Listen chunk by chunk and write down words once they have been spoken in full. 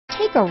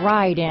Take a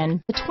ride in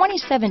the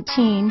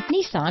 2017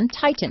 Nissan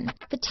Titan.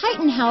 The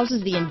Titan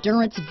houses the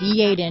Endurance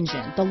V8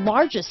 engine, the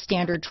largest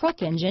standard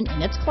truck engine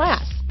in its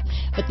class.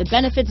 But the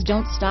benefits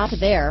don't stop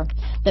there.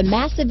 The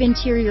massive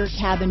interior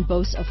cabin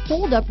boasts a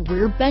fold-up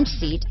rear bench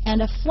seat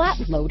and a flat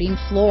loading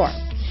floor.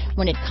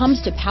 When it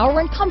comes to power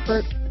and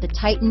comfort, the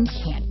Titan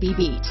can't be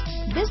beat.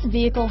 This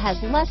vehicle has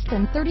less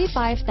than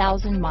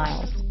 35,000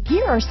 miles.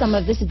 Here are some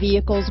of this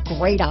vehicle's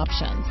great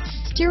options: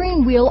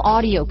 steering wheel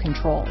audio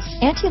controls,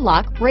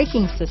 anti-lock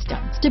braking system,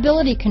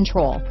 stability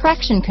control,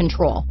 traction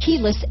control,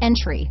 keyless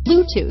entry,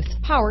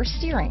 Bluetooth, power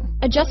steering,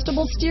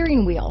 adjustable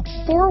steering wheel,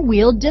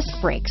 four-wheel disc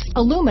brakes,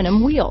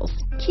 aluminum wheels,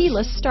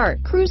 keyless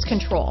start, cruise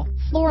control,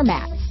 floor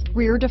mats,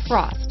 rear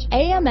defrost,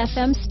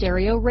 AM/FM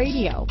stereo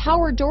radio,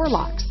 power door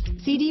locks,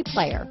 CD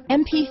player,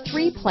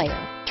 MP3 player,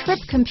 trip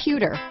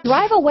computer.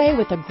 Drive away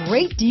with a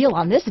great deal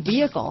on this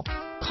vehicle.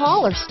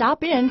 Call or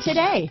stop in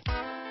today.